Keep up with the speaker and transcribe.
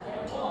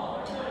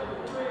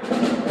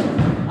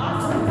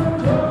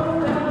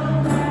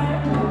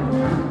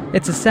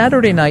It's a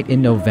Saturday night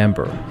in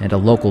November, and a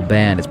local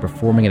band is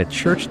performing at a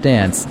church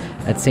dance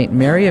at St.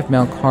 Mary of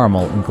Mount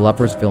Carmel in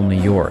Gloversville,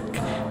 New York.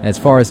 And as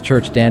far as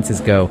church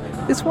dances go,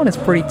 this one is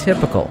pretty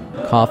typical.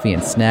 Coffee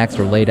and snacks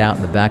are laid out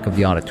in the back of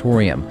the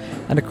auditorium,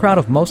 and a crowd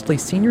of mostly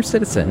senior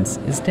citizens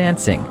is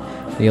dancing.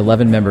 The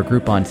 11-member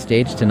group on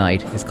stage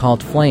tonight is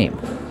called Flame.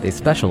 They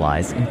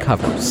specialize in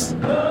covers.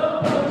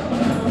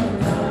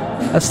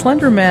 A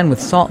slender man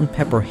with salt and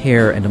pepper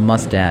hair and a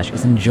mustache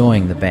is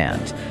enjoying the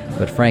band.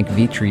 But Frank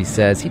Vitri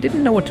says he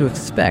didn't know what to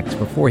expect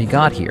before he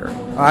got here.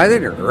 I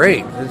think they're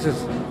great. It's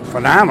just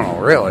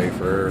phenomenal, really,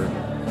 for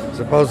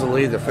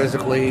supposedly the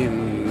physically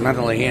and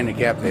mentally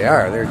handicapped they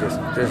are.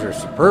 They're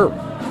superb.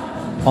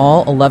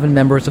 All 11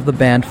 members of the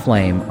band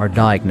Flame are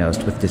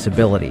diagnosed with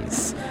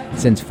disabilities.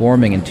 Since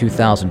forming in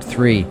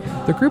 2003,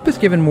 the group has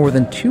given more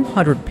than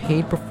 200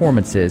 paid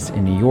performances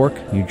in New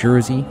York, New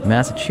Jersey,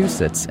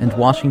 Massachusetts, and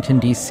Washington,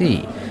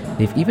 D.C.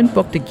 They've even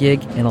booked a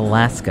gig in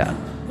Alaska.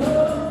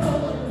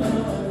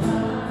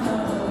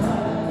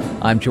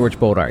 I'm George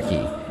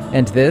Bodarky,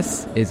 and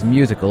this is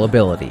Musical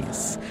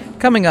Abilities.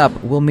 Coming up,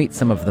 we'll meet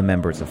some of the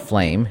members of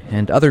Flame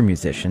and other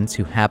musicians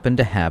who happen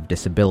to have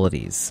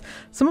disabilities.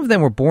 Some of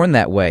them were born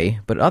that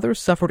way, but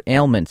others suffered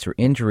ailments or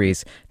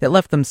injuries that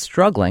left them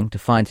struggling to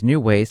find new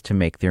ways to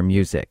make their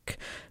music.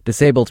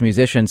 Disabled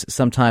musicians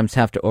sometimes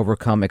have to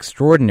overcome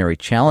extraordinary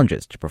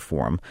challenges to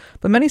perform,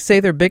 but many say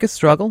their biggest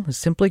struggle is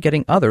simply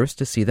getting others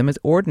to see them as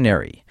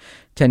ordinary.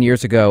 10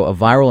 years ago, a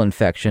viral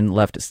infection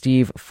left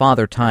Steve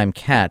Father Time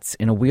Katz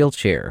in a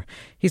wheelchair.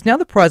 He's now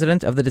the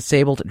president of the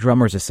Disabled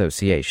Drummers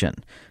Association.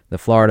 The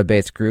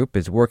Florida-based group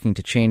is working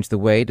to change the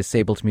way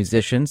disabled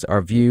musicians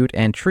are viewed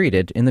and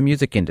treated in the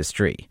music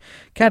industry.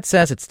 Katz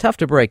says it's tough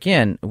to break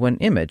in when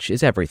image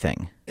is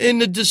everything. In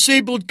the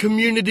disabled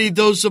community,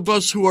 those of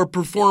us who are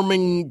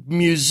performing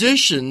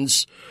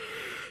musicians,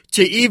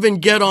 to even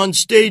get on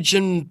stage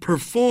and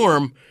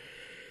perform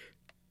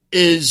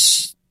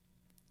is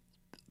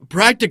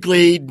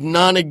practically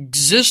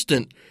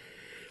non-existent.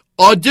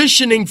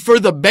 Auditioning for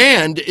the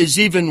band is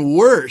even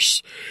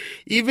worse.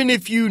 Even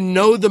if you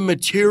know the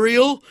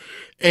material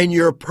and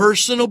you're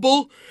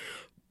personable,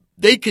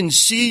 they can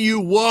see you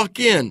walk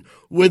in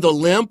with a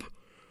limp,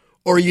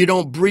 or you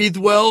don't breathe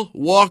well,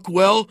 walk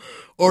well,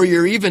 or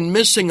you're even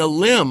missing a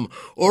limb,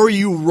 or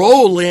you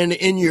roll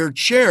in your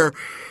chair.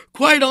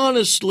 Quite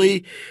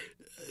honestly,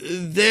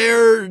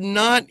 they're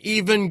not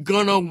even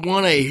gonna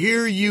want to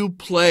hear you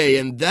play,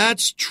 and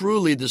that's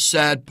truly the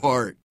sad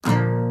part.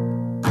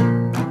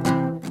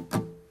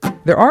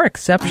 There are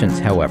exceptions,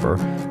 however.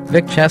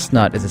 Vic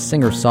Chestnut is a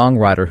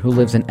singer-songwriter who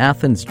lives in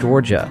Athens,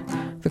 Georgia.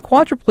 The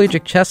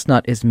quadriplegic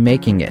Chestnut is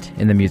making it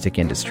in the music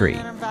industry.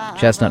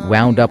 Chestnut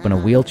wound up in a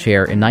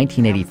wheelchair in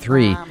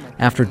 1983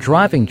 after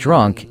driving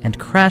drunk and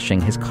crashing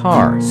his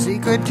car.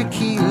 Secret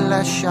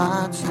tequila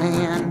shots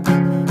and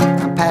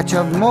a patch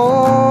of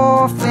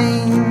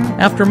morphine.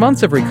 After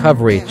months of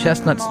recovery,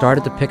 Chestnut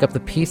started to pick up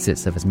the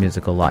pieces of his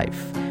musical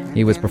life.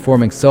 He was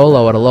performing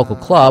solo at a local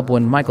club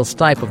when Michael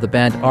Stipe of the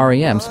band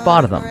R.E.M.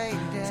 spotted him.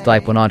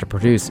 Stipe went on to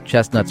produce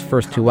Chestnut's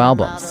first 2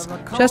 albums.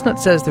 Chestnut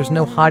says there's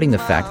no hiding the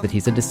fact that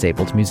he's a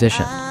disabled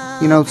musician.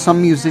 You know,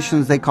 some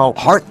musicians they call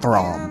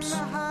heartthrobs.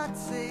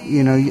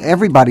 You know,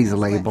 everybody's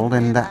labeled,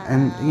 and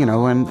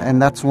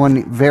that's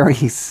one very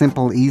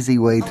simple, easy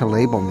way to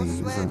label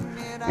me.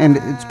 And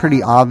it's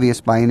pretty obvious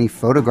by any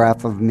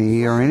photograph of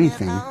me or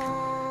anything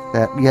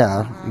that,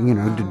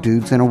 the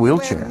dude's in a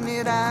wheelchair.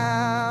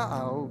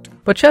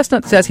 But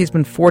Chestnut says he's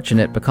been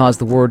fortunate because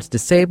the words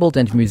disabled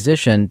and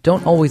musician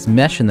don't always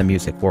mesh in the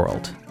music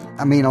world.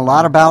 I mean, a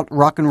lot about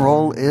rock and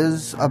roll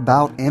is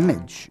about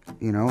image,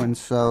 and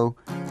so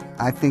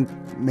I think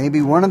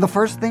maybe one of the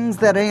first things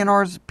that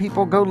A&R's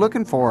people go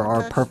looking for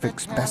are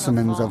perfect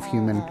specimens of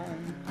human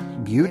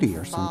beauty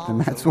or something.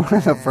 That's one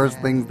of the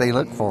first things they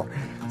look for.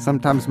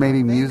 Sometimes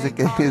maybe music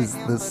is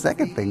the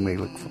second thing they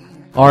look for.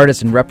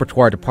 Artists and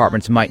repertoire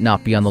departments might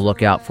not be on the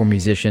lookout for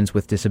musicians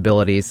with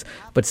disabilities,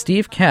 but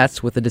Steve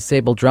Katz with the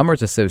Disabled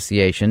Drummers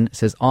Association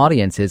says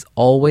audiences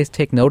always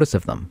take notice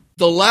of them.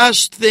 The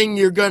last thing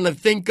you're going to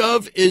think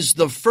of is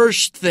the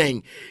first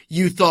thing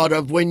you thought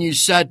of when you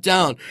sat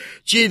down.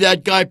 Gee,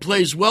 that guy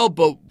plays well,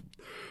 but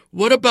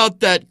what about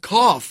that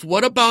cough?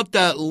 What about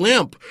that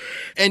limp?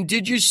 And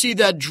did you see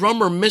that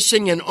drummer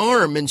missing an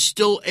arm and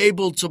still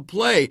able to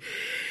play?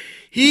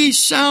 He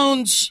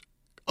sounds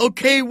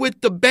okay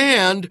with the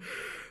band,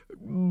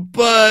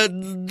 but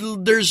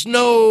there's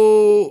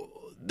no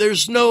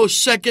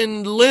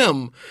second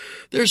limb.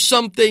 There's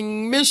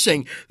something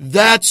missing.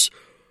 That's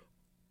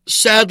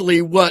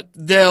sadly what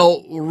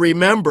they'll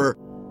remember.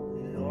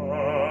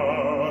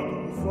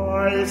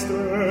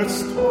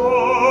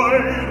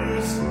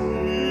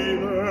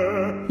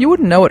 You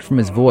wouldn't know it from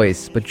his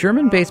voice, but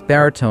German-based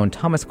baritone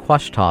Thomas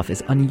Quasthoff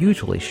is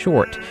unusually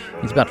short.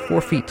 He's about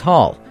 4 feet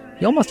tall.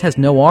 He almost has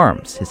no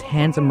arms. His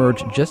hands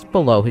emerge just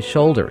below his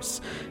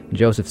shoulders.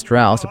 Joseph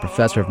Strauss, a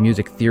professor of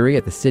music theory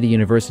at the City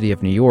University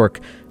of New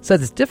York,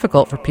 says it's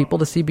difficult for people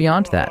to see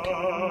beyond that.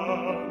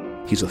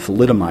 He's a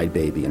thalidomide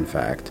baby, in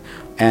fact.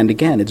 And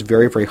again, it's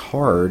very, very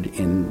hard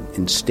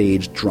in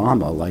staged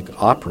drama like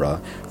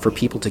opera for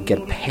people to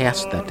get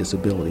past that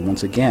disability.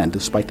 Once again,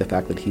 despite the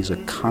fact that he's a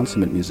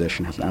consummate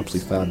musician, has an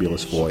absolutely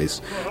fabulous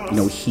voice,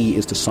 he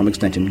is to some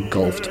extent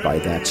engulfed by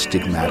that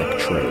stigmatic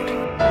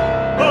trait.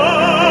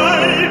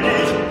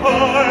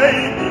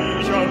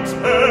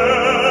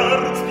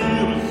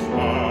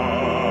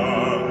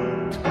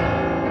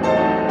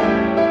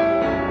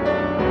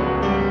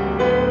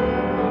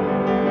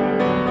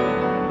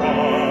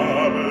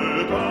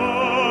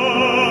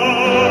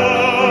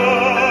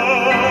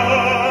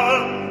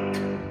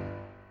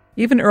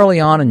 Even early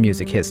on in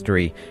music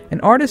history, an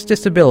artist's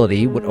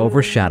disability would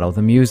overshadow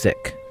the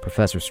music.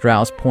 Professor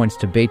Strauss points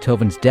to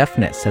Beethoven's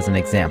deafness as an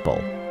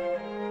example.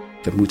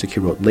 The music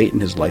he wrote late in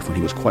his life when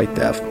he was quite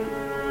deaf,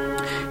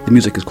 the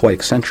music is quite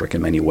eccentric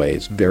in many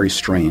ways, very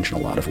strange in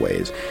a lot of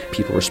ways.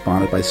 People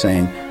responded by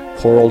saying,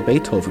 "Poor old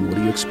Beethoven, what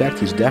do you expect?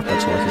 He's deaf,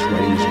 that's why he's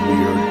writing this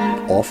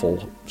weird,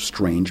 awful,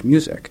 strange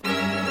music."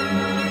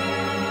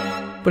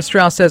 But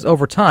Strauss says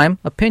over time,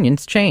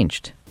 opinions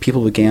changed.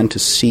 People began to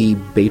see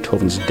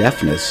Beethoven's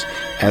deafness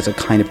as a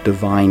kind of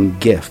divine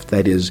gift.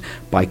 That is,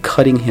 by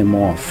cutting him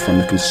off from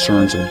the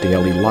concerns of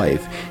daily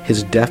life,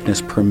 his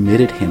deafness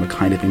permitted him a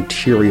kind of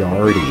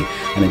interiority,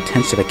 an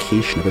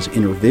intensification of his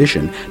inner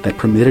vision that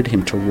permitted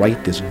him to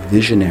write this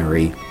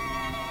visionary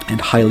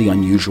and highly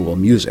unusual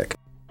music.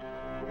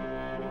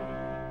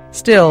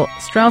 Still,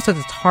 Strauss says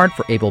it's hard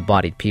for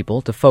able-bodied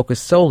people to focus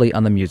solely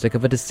on the music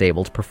of a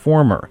disabled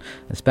performer,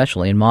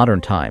 especially in modern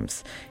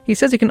times. He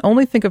says he can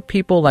only think of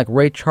people like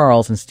Ray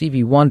Charles and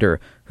Stevie Wonder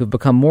who've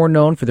become more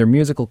known for their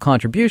musical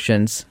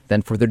contributions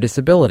than for their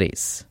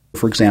disabilities.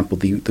 For example,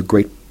 the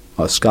great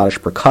Scottish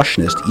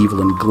percussionist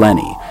Evelyn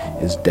Glennie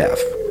is deaf.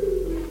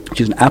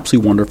 She's an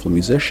absolutely wonderful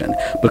musician,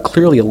 but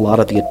clearly a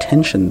lot of the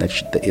attention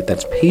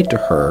that's paid to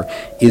her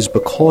is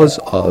because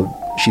of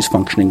she's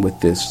functioning with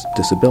this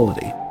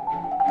disability.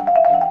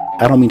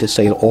 I don't mean to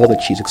say at all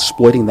that she's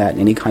exploiting that in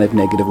any kind of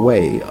negative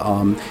way,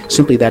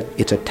 simply that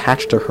it's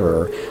attached to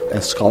her.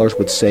 As scholars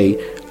would say,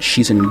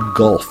 she's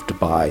engulfed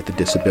by the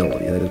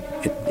disability,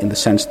 in the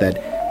sense that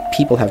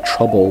people have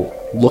trouble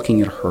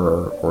looking at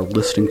her or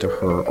listening to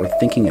her or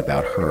thinking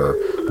about her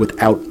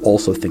without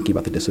also thinking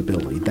about the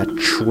disability. That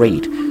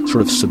trait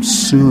sort of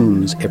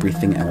subsumes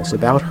everything else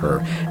about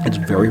her. It's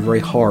very, very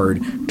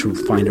hard to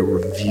find a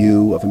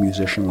review of a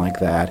musician like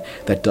that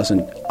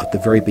doesn't, at the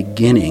very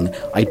beginning,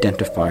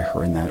 identify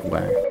her in that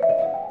way.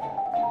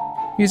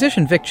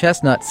 Musician Vic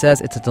Chesnutt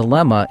says it's a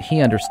dilemma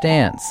he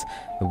understands.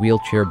 The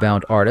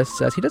wheelchair-bound artist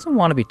says he doesn't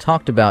want to be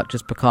talked about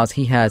just because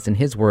he has, in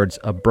his words,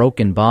 a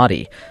broken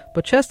body.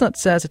 But Chesnutt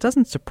says it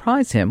doesn't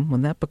surprise him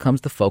when that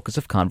becomes the focus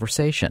of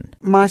conversation.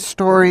 My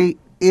story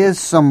is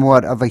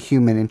somewhat of a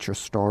human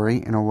interest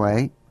story, in a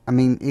way. I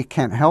mean, it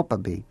can't help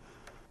but be.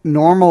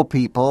 Normal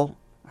people,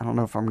 I don't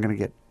know if I'm going to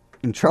get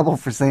in trouble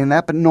for saying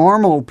that, but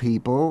normal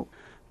people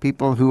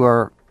who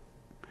are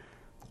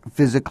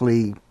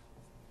physically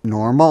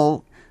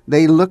normal,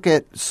 they look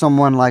at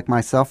someone like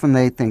myself and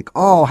they think,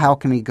 oh, how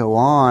can he go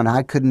on?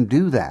 I couldn't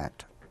do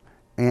that.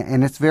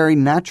 And it's very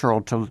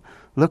natural to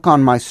look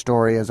on my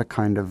story as a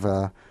kind of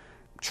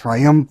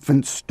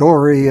triumphant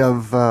story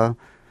of,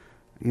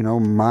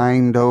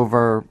 mind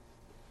over,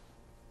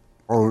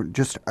 or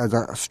just as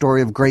a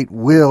story of great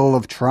will,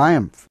 of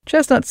triumph.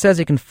 Chesnutt says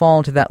he can fall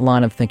into that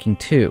line of thinking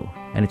too,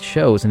 and it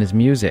shows in his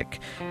music.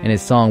 In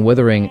his song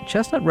Withering,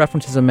 Chesnutt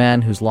references a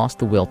man who's lost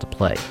the will to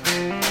play.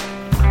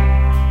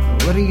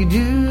 What are you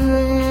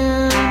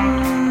doing,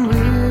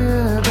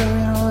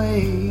 withering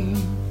away?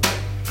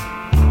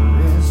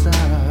 Yes, I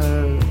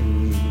heard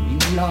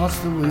you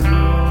lost the will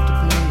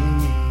to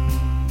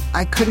play.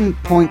 I couldn't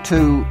point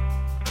to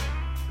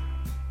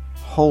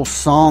whole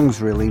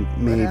songs, really,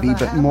 maybe,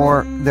 but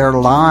more their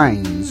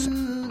lines.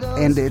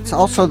 And it's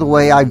also the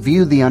way I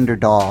view the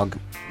underdog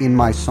in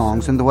my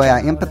songs and the way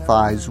I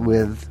empathize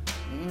with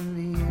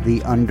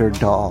the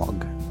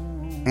underdog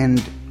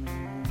and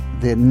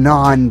the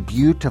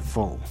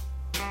non-beautiful,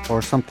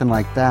 or something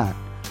like that.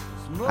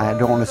 I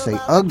don't want to say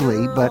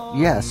ugly, but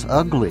yes,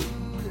 ugly.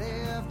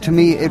 To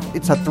me,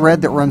 it's a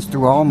thread that runs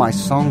through all my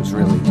songs,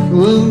 really.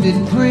 Wounded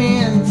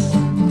Prince,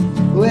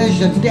 where's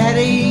your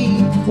daddy?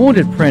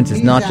 Wounded Prince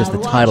is not just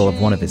the title of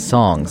one of his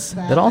songs.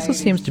 That also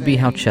seems to be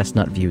how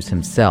Chesnutt views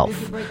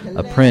himself.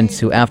 A prince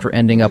who, after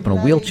ending up in a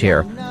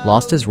wheelchair,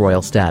 lost his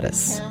royal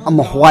status. I'm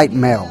a white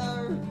male.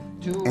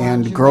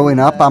 And growing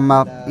up, I'm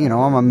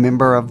a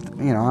member of,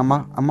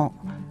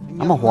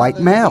 I'm a white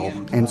male,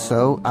 and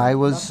so I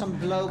was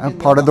a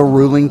part of the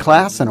ruling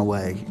class in a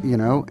way,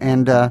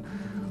 and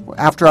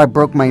after I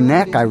broke my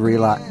neck, I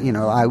realized,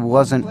 I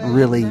wasn't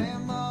really,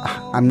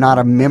 I'm not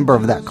a member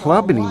of that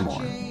club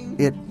anymore.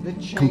 It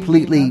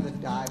completely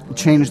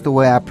changed the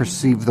way I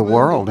perceive the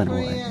world in a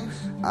way.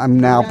 I'm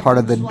now part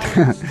of the,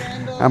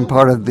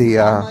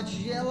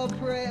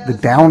 the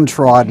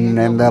downtrodden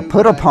and the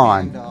put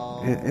upon.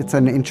 It's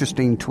an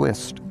interesting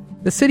twist.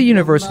 The City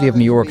University of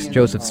New York's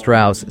Joseph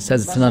Strauss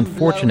says it's an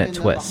unfortunate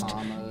twist.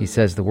 He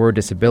says the word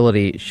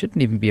disability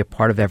shouldn't even be a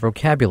part of their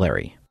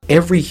vocabulary.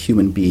 every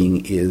human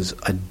being is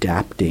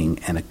adapting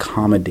and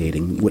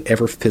accommodating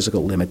whatever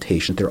physical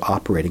limitations they're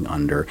operating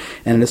under.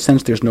 And in a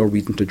sense, there's no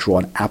reason to draw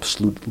an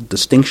absolute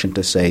distinction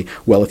to say,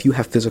 well, if you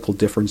have physical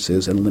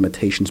differences and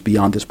limitations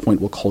beyond this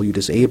point, we'll call you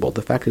disabled.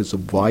 The fact is, it's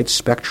a wide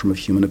spectrum of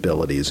human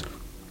abilities,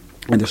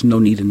 and there's no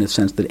need in a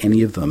sense that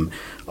any of them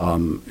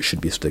should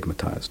be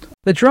stigmatized.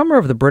 The drummer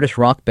of the British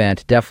rock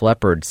band Def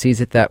Leppard sees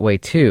it that way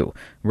too.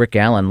 Rick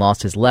Allen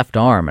lost his left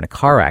arm in a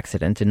car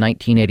accident in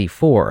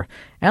 1984.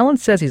 Allen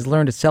says he's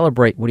learned to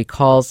celebrate what he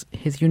calls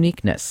his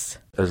uniqueness.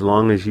 As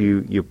long as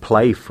you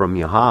play from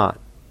your heart,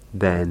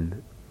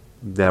 then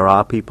there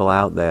are people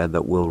out there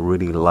that will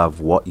really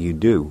love what you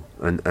do.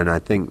 And I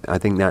think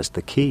that's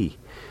the key,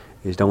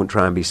 is don't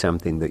try and be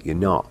something that you're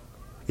not.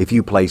 If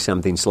you play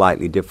something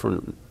slightly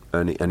different,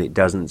 and it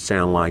doesn't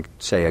sound like,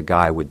 say, a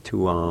guy with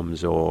two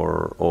arms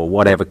or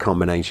whatever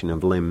combination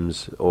of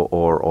limbs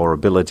or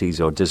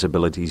abilities or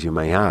disabilities you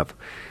may have,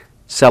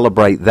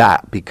 celebrate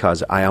that,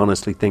 because I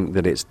honestly think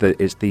that it's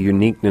the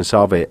uniqueness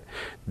of it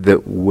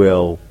that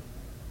will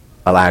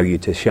allow you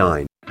to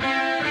shine.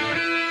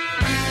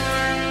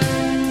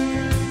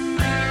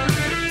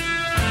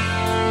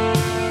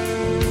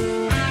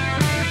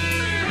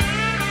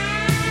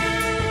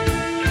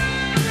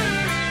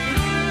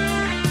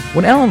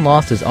 When Allen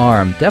lost his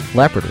arm, Def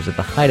Leppard was at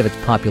the height of its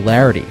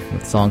popularity,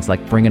 with songs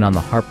like Bringin' on the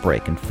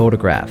Heartbreak and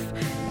Photograph.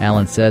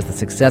 Allen says the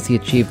success he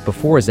achieved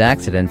before his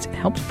accident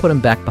helped put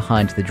him back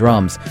behind the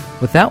drums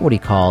without what he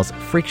calls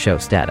freak show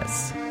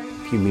status.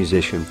 A few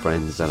musician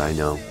friends that I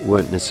know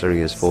weren't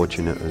necessarily as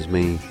fortunate as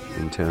me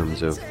in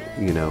terms of,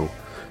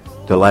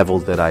 the level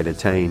that I'd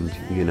attained,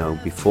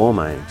 before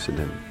my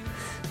accident.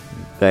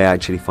 They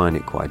actually find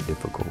it quite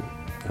difficult.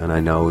 And I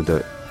know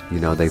that,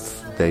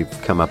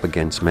 they've come up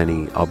against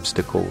many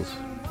obstacles.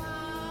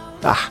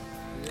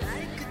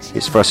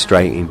 It's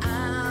frustrating.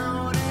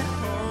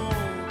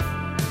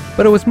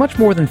 But it was much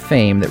more than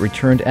fame that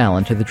returned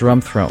Allen to the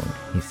drum throne.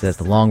 He says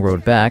the long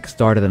road back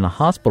started in a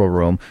hospital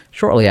room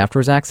shortly after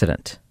his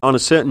accident. On a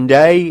certain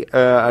day,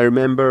 I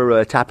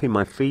remember tapping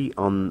my feet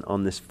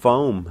on this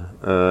foam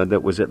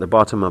that was at the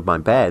bottom of my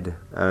bed,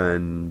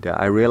 and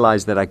I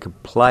realized that I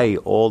could play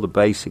all the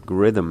basic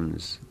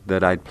rhythms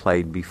that I'd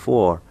played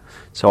before.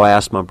 So I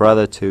asked my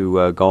brother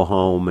to go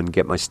home and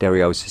get my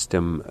stereo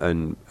system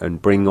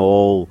and bring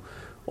all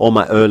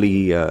my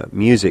early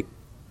music.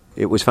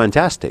 It was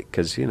fantastic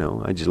because,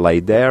 I just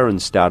laid there and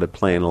started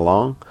playing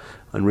along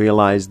and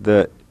realized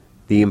that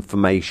the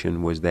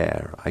information was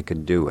there. I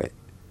could do it.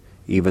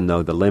 Even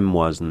though the limb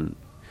wasn't,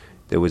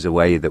 there was a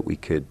way that we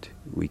could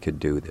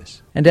do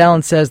this. And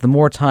Allen says the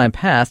more time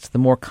passed, the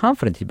more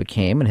confident he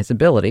became in his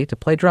ability to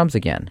play drums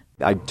again.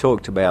 I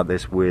talked about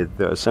this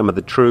with some of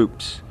the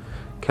troops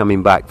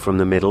coming back from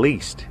the Middle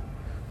East.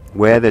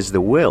 Where there's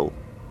the will,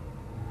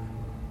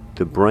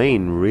 the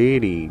brain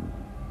really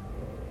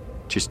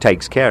just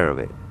takes care of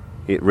it.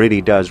 It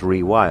really does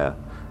rewire.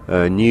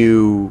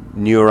 New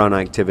neuron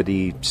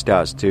activity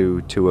starts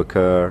to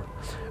occur,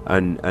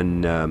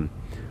 and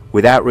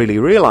without really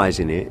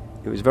realizing it,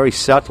 it was very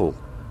subtle,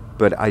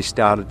 but I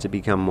started to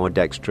become more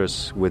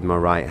dexterous with my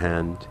right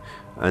hand.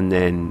 And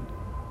then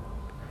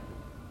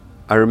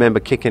I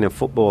remember kicking a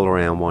football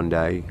around one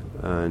day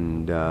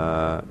and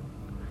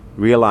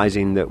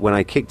realizing that when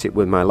I kicked it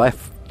with my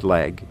left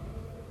leg,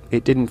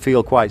 it didn't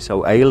feel quite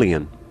so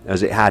alien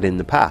as it had in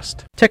the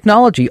past.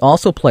 Technology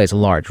also plays a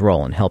large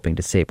role in helping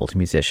disabled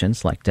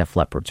musicians like Def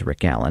Leppard's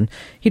Rick Allen.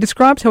 He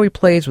describes how he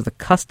plays with a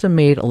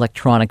custom-made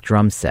electronic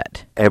drum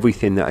set.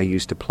 Everything that I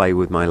used to play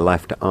with my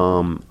left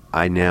arm,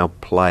 I now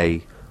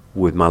play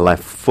with my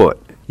left foot,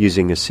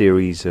 using a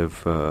series of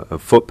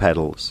foot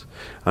pedals,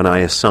 and I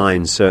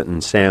assign certain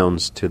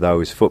sounds to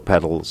those foot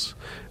pedals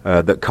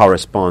that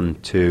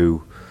correspond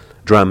to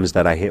drums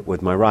that I hit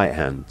with my right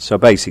hand. So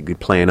basically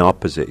playing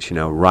opposites,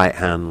 right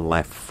hand,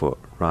 left foot,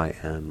 right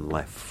hand,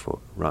 left foot,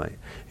 right,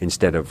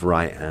 instead of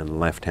right hand,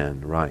 left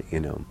hand, right,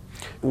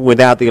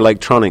 Without the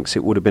electronics,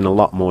 it would have been a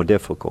lot more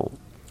difficult.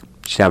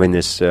 Just having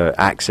this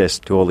access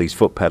to all these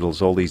foot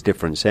pedals, all these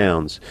different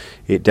sounds,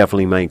 it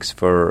definitely makes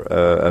for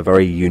a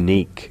very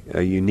unique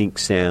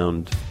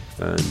sound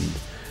and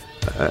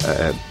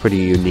a pretty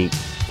unique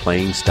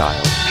playing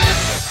style.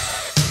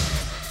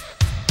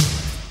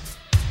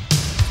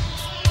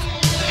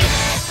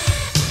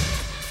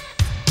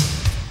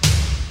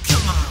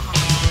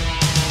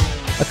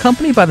 A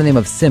company by the name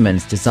of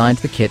Simmons designed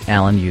the kit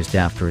Allen used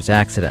after his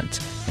accident,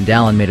 and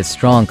Allen made a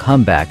strong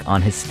comeback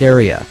on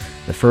Hysteria,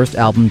 the first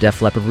album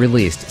Def Leppard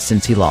released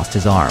since he lost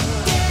his arm.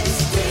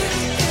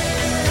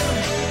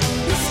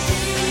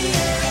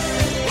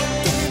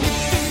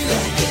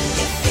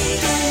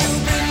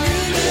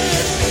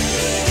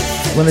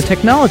 When the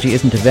technology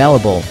isn't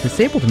available,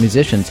 disabled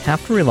musicians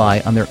have to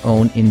rely on their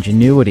own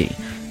ingenuity.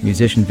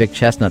 Musician Vic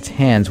Chestnut's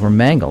hands were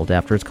mangled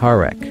after his car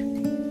wreck.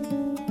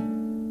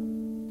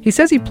 He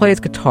says he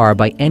plays guitar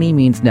by any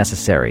means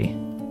necessary.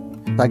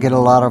 I get a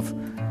lot of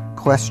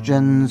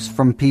questions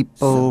from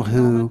people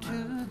who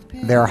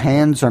their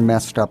hands are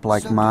messed up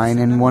like mine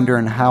and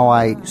wondering how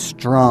I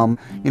strum.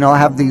 I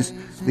have these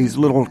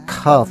little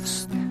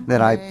cuffs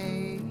that I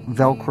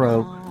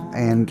Velcro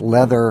and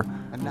leather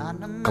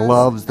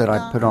gloves that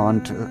I put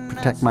on to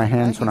protect my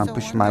hands when I'm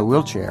pushing my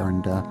wheelchair,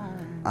 and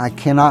I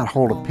cannot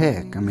hold a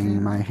pick. I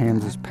mean, my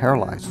hands is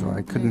paralyzed, so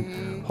I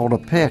couldn't hold a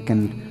pick.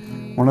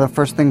 And one of the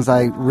first things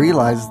I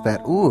realized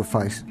that, if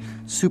I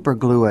super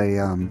glue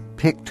a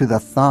pick to the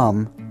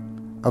thumb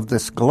of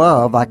this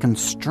glove, I can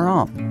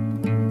strum.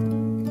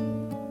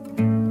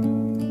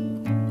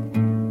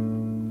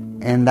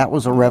 And that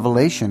was a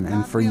revelation.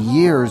 And for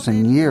years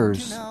and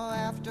years,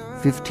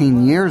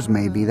 15 years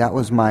maybe, that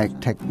was my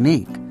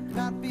technique.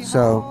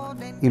 So,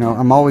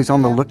 I'm always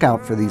on the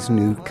lookout for these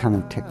new kind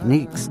of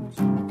techniques.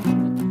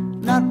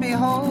 Not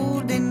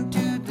beholden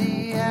to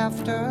the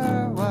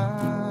afterworld.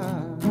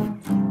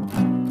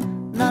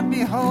 Not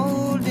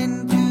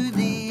beholden to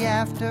the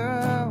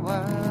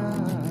afterworld.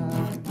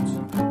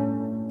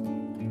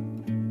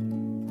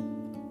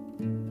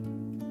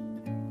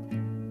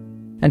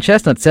 And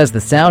Chestnut says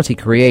the sounds he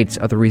creates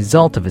are the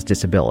result of his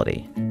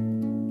disability.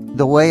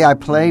 The way I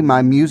play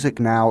my music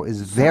now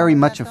is very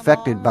much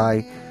affected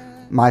by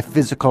my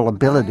physical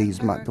abilities,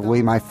 the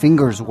way my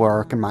fingers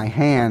work and my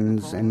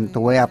hands, and the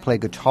way I play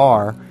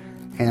guitar,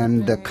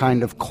 and the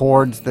kind of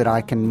chords that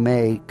I can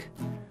make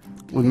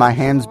with my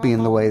hands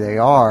being the way they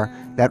are.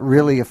 That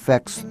really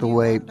affects the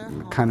way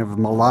kind of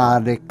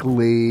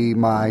melodically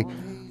my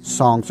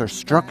songs are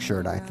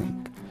structured, I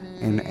think.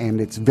 And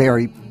it's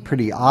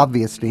pretty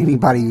obvious to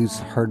anybody who's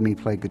heard me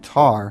play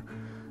guitar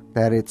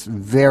that it's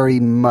very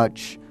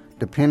much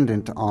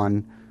dependent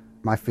on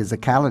my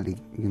physicality,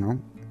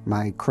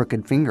 my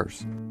crooked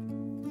fingers.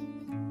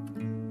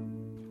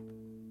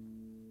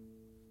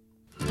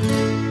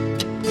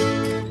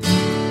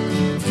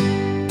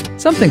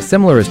 Something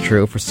similar is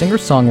true for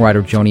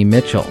singer-songwriter Joni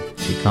Mitchell.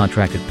 She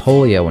contracted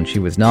polio when she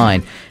was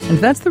 9, and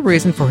that's the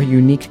reason for her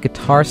unique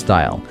guitar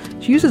style.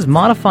 She uses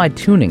modified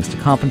tunings to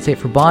compensate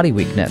for body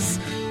weakness,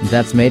 and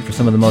that's made for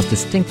some of the most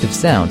distinctive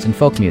sounds in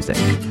folk music.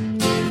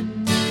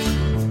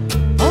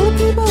 All the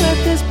people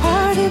at this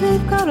party,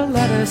 they've got a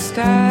lot of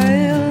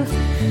style.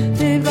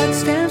 They've got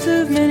stamps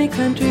of many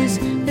countries.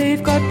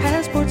 They've got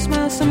passport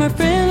smiles. Some are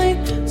friendly,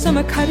 some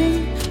are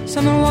cutting,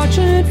 some are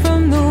watching it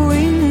from the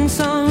wings.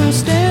 Some are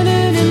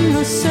standing in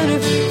the center,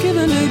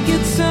 giving to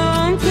get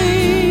some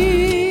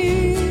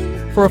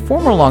clean. For a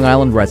former Long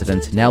Island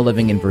resident now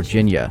living in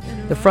Virginia,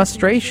 the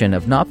frustration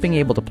of not being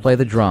able to play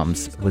the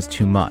drums was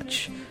too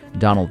much.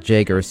 Donald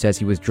Jager says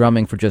he was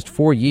drumming for just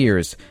 4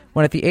 years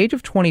when at the age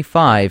of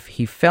 25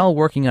 he fell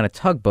working on a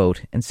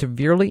tugboat and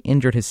severely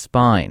injured his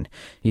spine.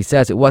 He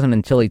says it wasn't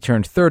until he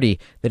turned 30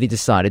 that he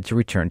decided to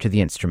return to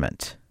the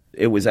instrument.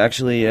 It was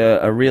actually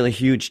a really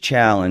huge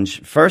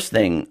challenge. First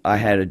thing I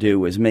had to do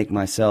was make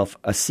myself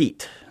a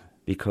seat,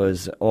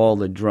 because all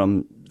the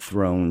drum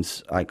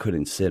thrones I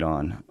couldn't sit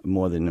on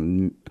more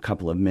than a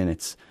couple of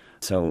minutes.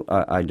 So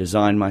I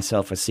designed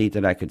myself a seat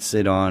that I could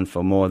sit on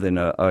for more than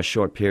a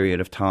short period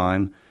of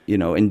time.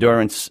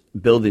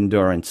 Build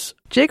endurance.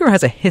 Jager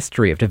has a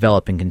history of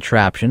developing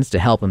contraptions to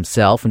help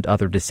himself and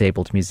other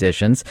disabled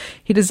musicians.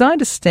 He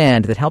designed a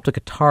stand that helped a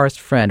guitarist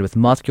friend with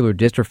muscular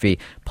dystrophy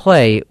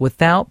play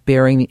without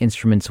bearing the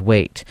instrument's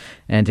weight.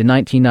 And in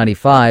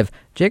 1995,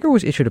 Jager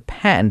was issued a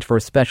patent for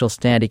a special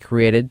stand he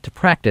created to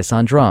practice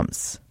on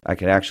drums. I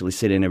could actually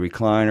sit in a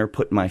recliner,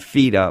 put my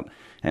feet up,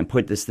 and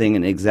put this thing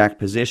in the exact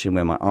position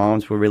where my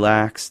arms were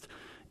relaxed,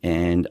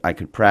 and I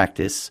could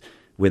practice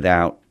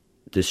without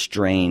the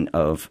strain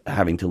of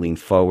having to lean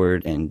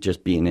forward and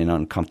just being in an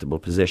uncomfortable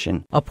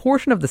position. A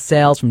portion of the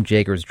sales from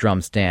Jager's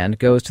drum stand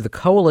goes to the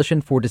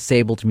Coalition for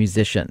Disabled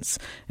Musicians,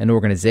 an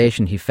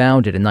organization he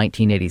founded in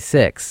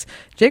 1986.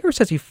 Jager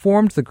says he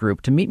formed the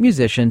group to meet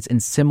musicians in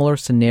similar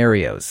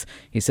scenarios.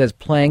 He says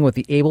playing with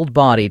the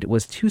able-bodied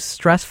was too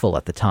stressful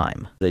at the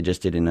time. They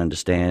just didn't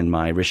understand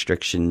my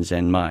restrictions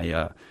and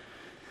my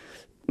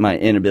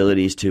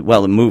inabilities to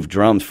move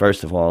drums.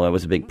 First of all, that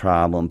was a big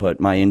problem, but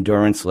my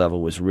endurance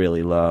level was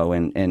really low,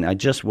 and I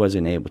just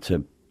wasn't able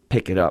to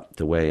pick it up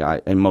the way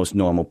most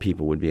normal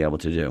people would be able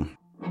to do.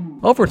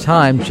 Over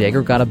time,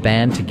 Jager got a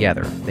band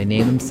together. They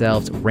named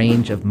themselves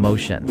Range of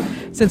Motion.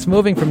 Since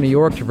moving from New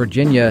York to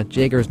Virginia,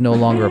 Jager is no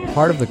longer a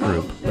part of the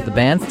group, but the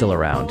band's still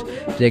around.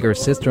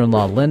 Jager's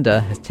sister-in-law, Linda,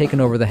 has taken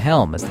over the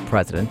helm as the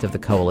president of the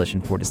Coalition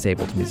for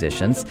Disabled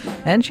Musicians,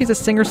 and she's a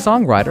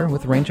singer-songwriter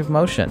with Range of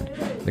Motion.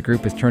 The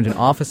group has turned an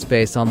office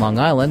space on Long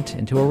Island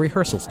into a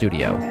rehearsal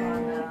studio.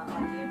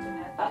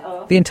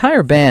 The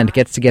entire band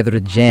gets together to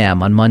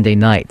jam on Monday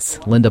nights.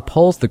 Linda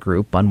polls the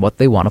group on what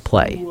they want to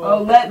play.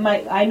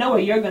 I know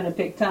what you're going to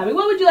pick, Tommy.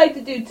 What would you like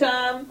to do,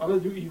 Tom? I'm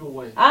going to do Evil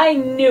Way. I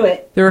knew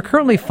it. There are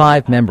currently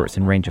 5 members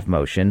in Range of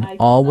Motion,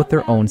 all with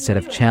their own set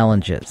of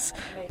challenges.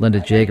 Linda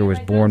Jager was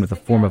born with a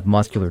form of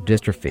muscular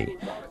dystrophy.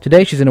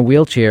 Today she's in a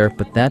wheelchair,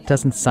 but that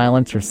doesn't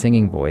silence her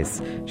singing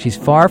voice. She's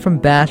far from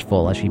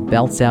bashful as she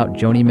belts out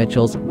Joni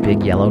Mitchell's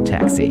Big Yellow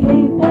Taxi.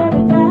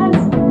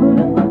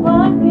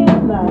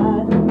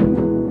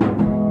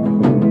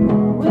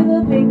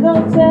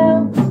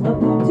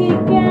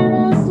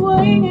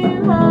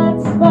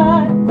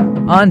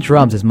 On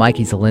drums is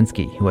Mikey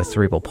Zielinski, who has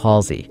cerebral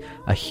palsy.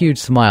 A huge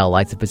smile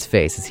lights up his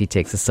face as he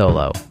takes a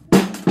solo.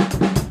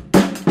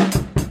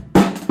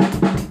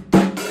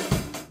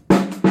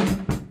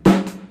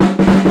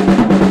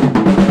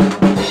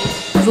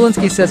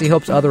 Zielinski says he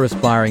hopes other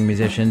aspiring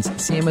musicians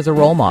see him as a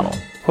role model.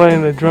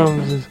 Playing the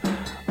drums is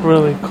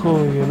really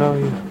cool, you know.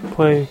 You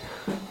play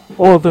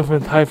all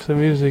different types of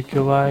music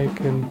you like,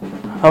 and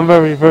I'm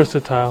very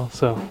versatile,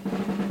 so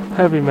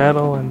heavy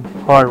metal and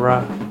hard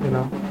rock, you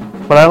know.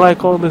 But I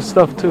like all this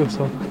stuff too,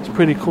 so it's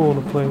pretty cool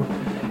to play,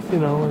 you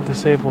know, a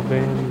disabled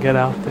band and get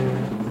out there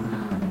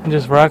and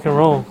just rock and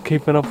roll,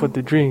 keeping up with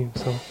the dream.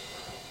 So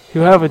if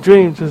you have a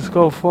dream, just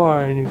go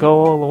far and you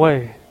go all the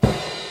way.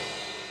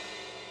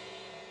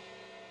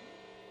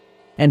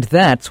 And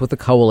that's what the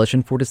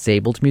Coalition for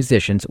Disabled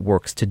Musicians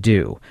works to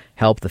do,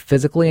 help the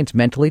physically and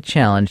mentally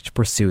challenged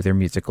pursue their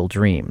musical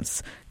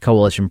dreams.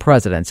 Coalition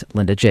President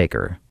Linda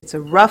Jaeger. It's a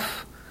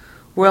rough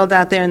world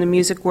out there in the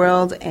music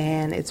world,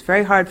 and it's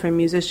very hard for a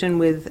musician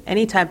with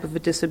any type of a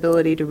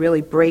disability to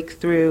really break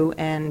through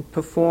and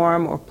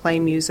perform or play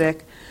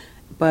music.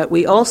 But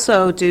we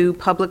also do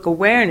public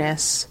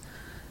awareness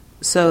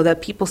so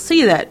that people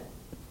see that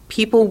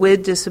people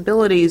with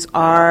disabilities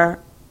are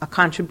a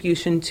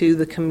contribution to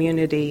the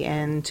community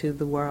and to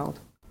the world.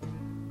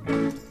 All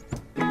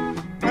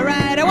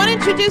right, I want to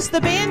introduce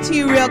the band to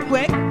you real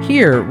quick.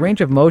 Here,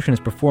 Range of Motion is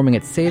performing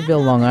at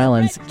Sayville, Long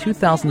Island's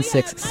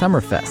 2006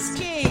 Summerfest.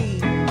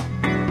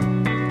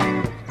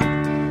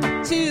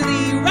 To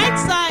the right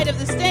side of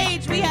the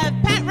stage, we have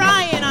Pat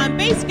Ryan on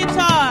bass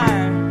guitar.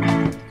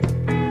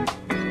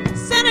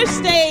 Center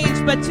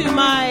stage, but to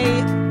my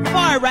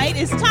far right,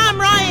 is Tom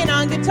Ryan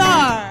on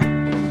guitar.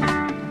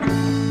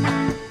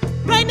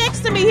 Right next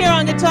to me here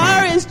on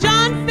guitar is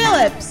John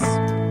Phillips.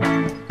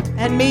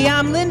 And me,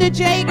 I'm Linda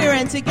Jaeger,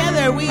 and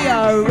together we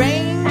are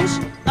Range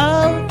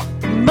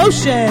of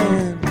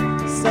Motion.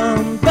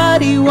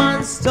 Somebody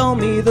once told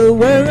me the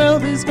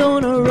world is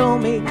gonna roll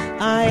me.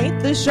 I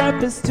ain't the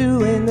sharpest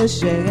tool in the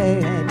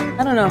shed.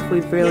 I don't know if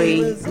we've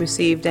really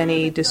received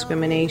any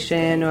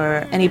discrimination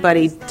or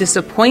anybody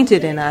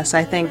disappointed in us.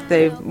 I think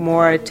they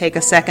more take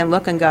a second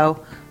look and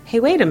go,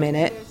 hey, wait a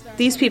minute,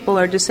 these people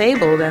are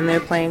disabled and they're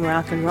playing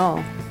rock and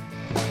roll.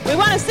 We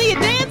want to see you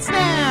dance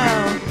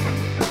now.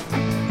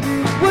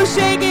 We'll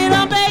shake it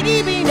up,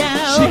 baby,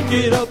 now.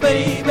 Shake it up,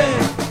 baby.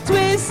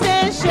 Twist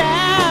and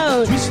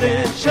shout. Twist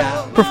and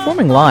shout.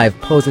 Performing live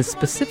poses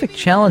specific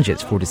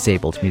challenges for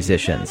disabled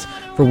musicians.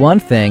 For one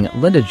thing,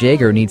 Linda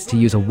Jaeger needs to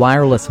use a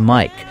wireless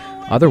mic.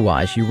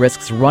 Otherwise, she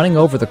risks running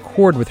over the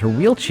cord with her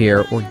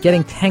wheelchair or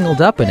getting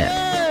tangled up in it.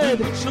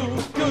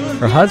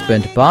 Her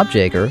husband, Bob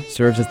Jaeger,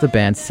 serves as the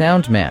band's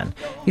sound man.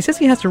 He says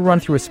he has to run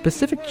through a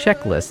specific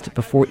checklist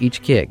before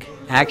each gig.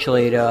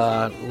 Actually,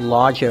 the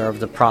larger of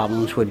the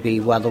problems would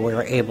be whether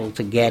we're able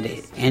to get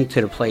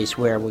into the place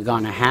where we're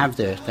going to have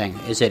the thing.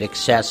 Is it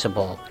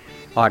accessible?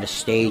 Are the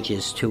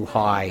stages too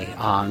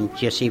high?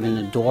 Just even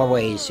the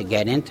doorways to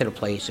get into the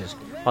places,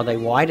 are they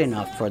wide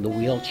enough for the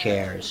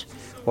wheelchairs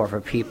or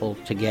for people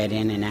to get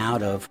in and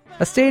out of?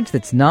 A stage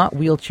that's not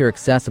wheelchair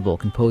accessible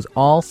can pose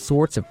all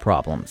sorts of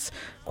problems.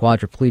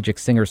 Quadriplegic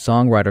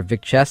singer-songwriter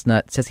Vic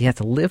Chestnut says he has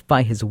to live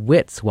by his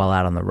wits while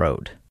out on the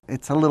road.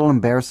 It's a little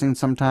embarrassing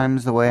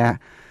sometimes the way I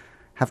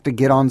have to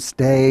get on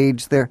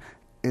stage.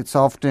 It's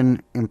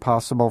often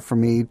impossible for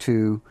me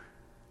to,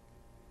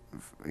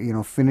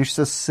 finish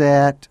the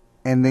set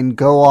and then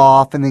go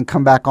off and then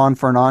come back on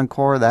for an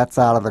encore. That's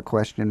out of the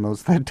question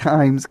most of the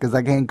times because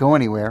I can't go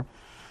anywhere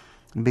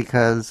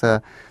because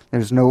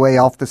there's no way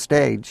off the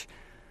stage.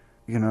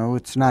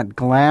 It's not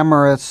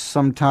glamorous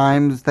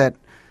sometimes that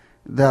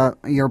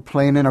you're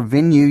playing in a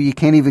venue you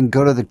can't even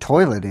go to the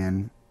toilet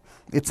in.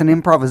 It's an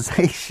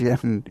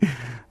improvisation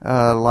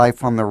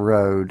life on the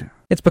road.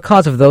 It's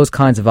because of those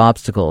kinds of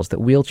obstacles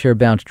that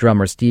wheelchair-bound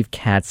drummer Steve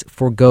Katz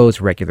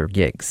forgoes regular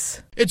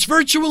gigs. It's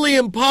virtually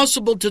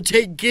impossible to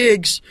take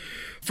gigs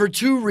for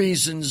two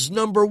reasons.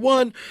 Number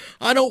one,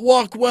 I don't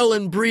walk well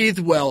and breathe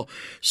well,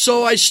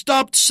 so I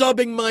stopped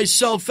subbing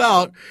myself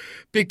out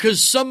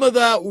because some of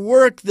that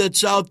work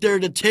that's out there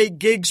to take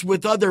gigs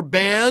with other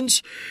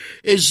bands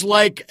is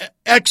like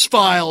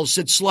X-Files.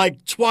 It's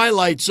like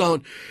Twilight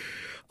Zone.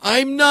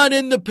 I'm not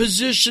in the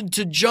position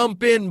to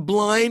jump in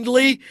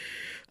blindly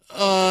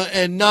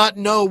and not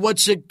know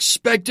what's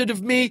expected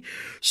of me,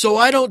 so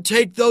I don't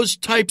take those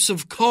types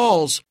of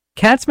calls.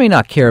 Katz may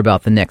not care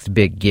about the next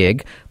big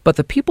gig, but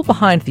the people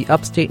behind the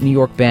upstate New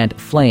York band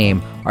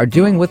Flame are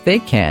doing what they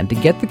can to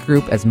get the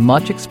group as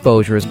much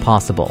exposure as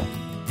possible.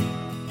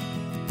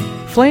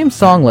 Flame's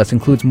song list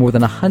includes more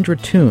than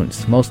 100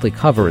 tunes, mostly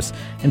covers,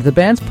 and the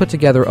band's put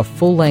together a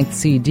full-length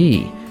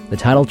CD. The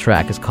title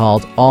track is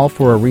called All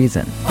for a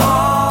Reason.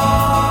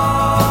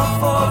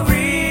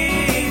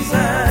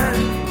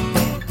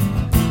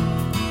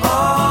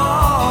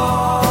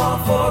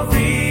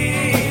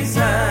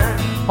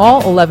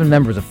 All 11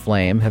 members of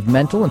Flame have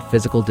mental and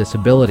physical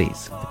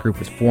disabilities. The group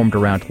was formed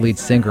around lead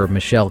singer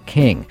Michelle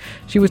King.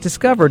 She was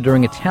discovered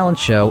during a talent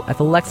show at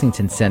the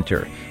Lexington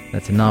Center.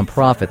 That's a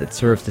nonprofit that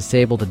serves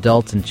disabled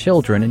adults and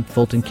children in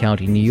Fulton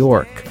County, New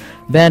York.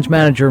 Band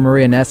manager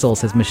Maria Nessel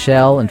says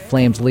Michelle and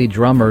Flame's lead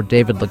drummer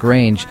David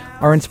LaGrange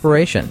are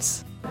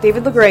inspirations.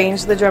 David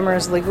LaGrange, the drummer,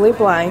 is legally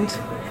blind,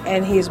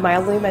 and he is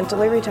mildly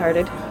mentally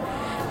retarded.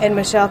 And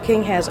Michelle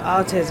King has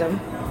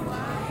autism.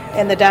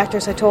 And the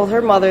doctors had told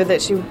her mother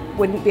that she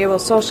wouldn't be able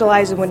to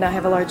socialize and would not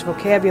have a large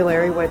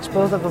vocabulary, which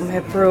both of them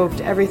have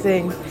proved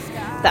everything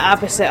the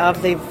opposite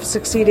of. They've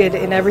succeeded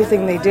in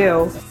everything they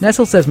do.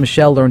 Nessel says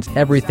Michelle learns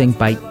everything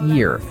by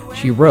ear.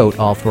 She wrote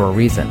All for a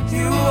Reason.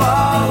 You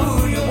are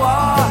who you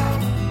are.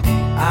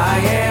 I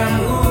am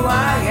who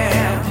I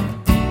am.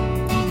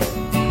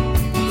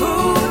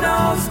 Who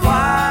knows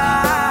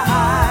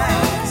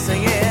why?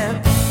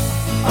 Singing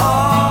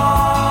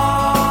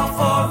all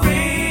for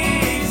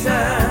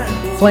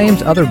reason.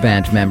 Flame's other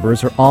band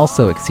members are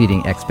also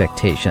exceeding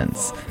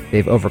expectations.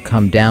 They've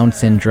overcome Down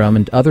syndrome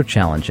and other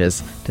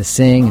challenges to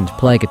sing and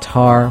play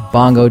guitar,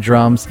 bongo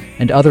drums,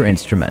 and other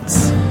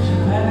instruments.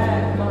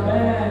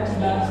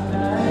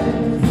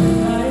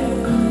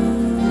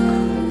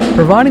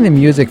 Providing the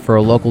music for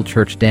a local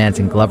church dance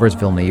in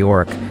Gloversville, New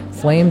York,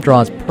 Flame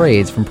draws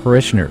praise from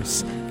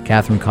parishioners.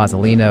 Catherine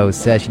Cozzolino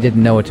says she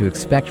didn't know what to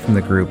expect from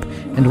the group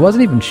and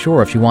wasn't even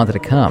sure if she wanted to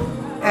come.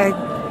 I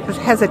was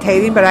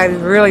hesitating, but I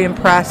was really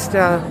impressed.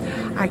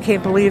 I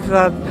can't believe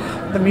the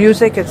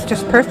music. It's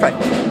just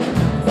perfect.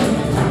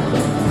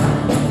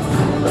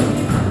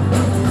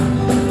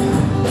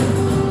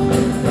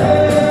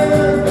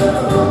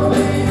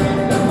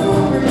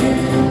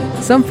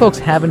 Some folks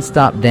haven't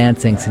stopped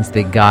dancing since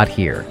they got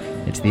here.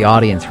 It's the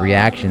audience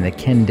reaction that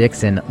Ken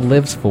Dixon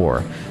lives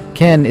for.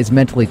 Ken is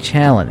mentally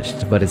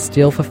challenged, but is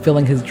still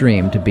fulfilling his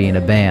dream to be in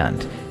a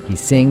band. He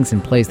sings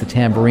and plays the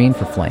tambourine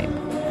for Flame.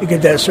 You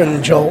get that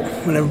sudden jolt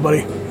when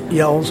everybody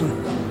yells and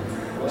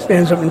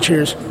stands up and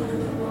cheers.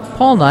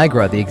 Paul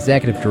Nigra, the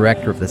executive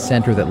director of the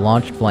center that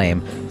launched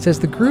Flame, says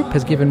the group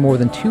has given more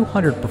than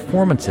 200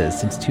 performances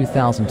since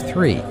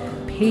 2003.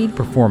 Paid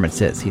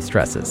performances, he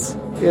stresses.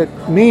 It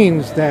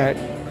means that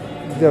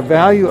the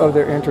value of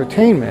their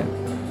entertainment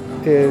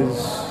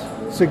is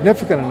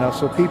significant enough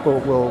so people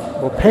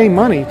will pay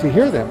money to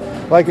hear them.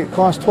 Like it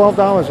costs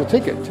 $12 a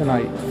ticket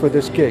tonight for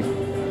this gig,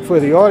 for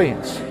the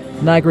audience.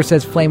 Nigra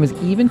says Flame has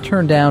even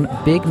turned down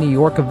big New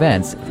York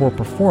events for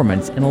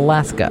performance in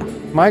Alaska.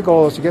 My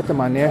goal is to get them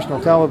on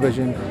national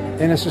television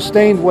in a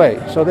sustained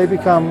way so they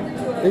become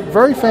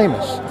very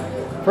famous.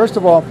 First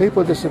of all,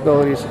 people with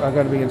disabilities are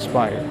going to be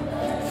inspired.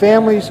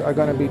 Families are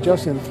going to be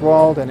just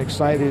enthralled and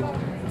excited,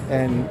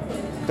 and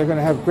they're going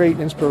to have great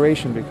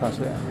inspiration because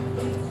of that.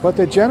 But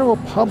the general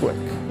public,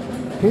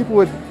 people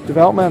with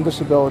developmental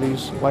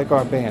disabilities like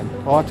our band,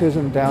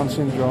 autism, Down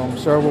syndrome,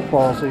 cerebral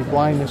palsy,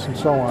 blindness, and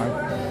so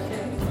on,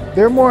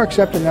 they're more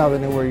accepted now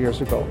than they were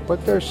years ago,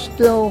 but there's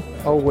still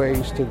a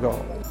ways to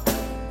go.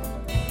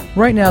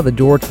 Right now, the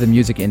door to the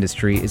music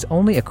industry is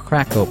only a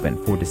crack open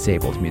for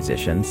disabled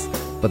musicians,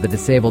 but the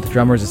Disabled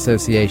Drummers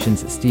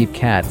Association's Steve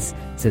Katz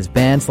says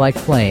bands like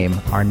Flame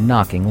are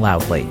knocking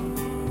loudly.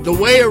 The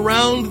way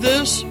around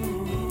this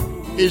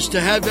is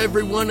to have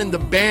everyone in the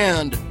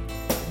band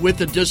with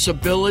a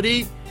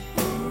disability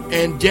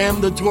and damn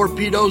the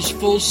torpedoes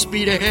full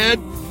speed ahead,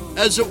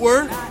 as it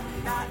were.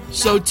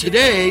 So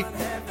today,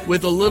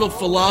 with a little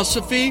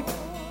philosophy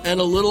and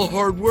a little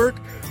hard work,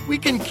 we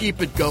can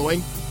keep it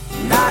going.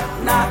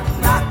 Knock,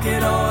 knock,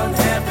 knocking on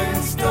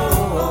heaven's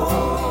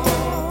door.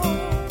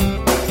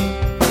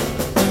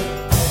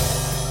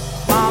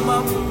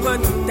 Mama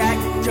put that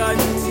gun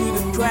to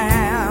the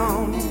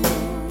ground.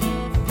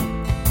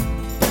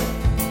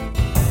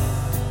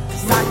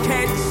 'Cause I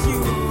can't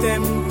shoot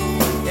them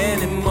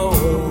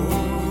anymore.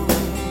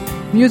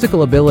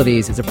 Musical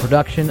Abilities is a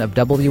production of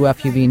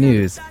WFUV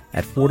News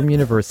at Fordham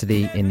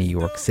University in New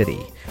York City.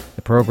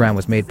 The program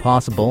was made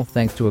possible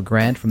thanks to a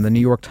grant from the New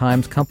York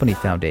Times Company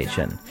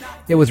Foundation.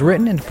 It was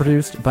written and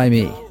produced by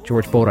me,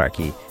 George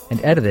Bodarky, and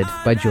edited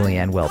by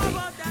Julianne Welby.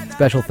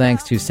 Special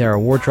thanks to Sarah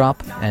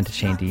Wardrop and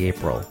Shane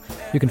DeApril.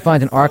 You can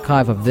find an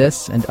archive of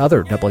this and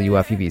other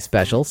WFUV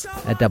specials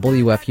at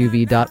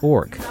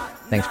WFUV.org.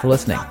 Thanks for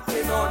listening.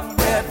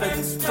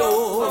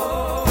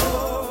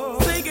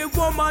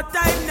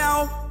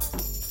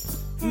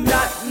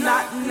 Knock,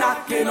 knock,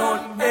 knocking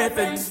on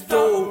heaven's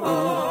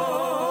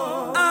door.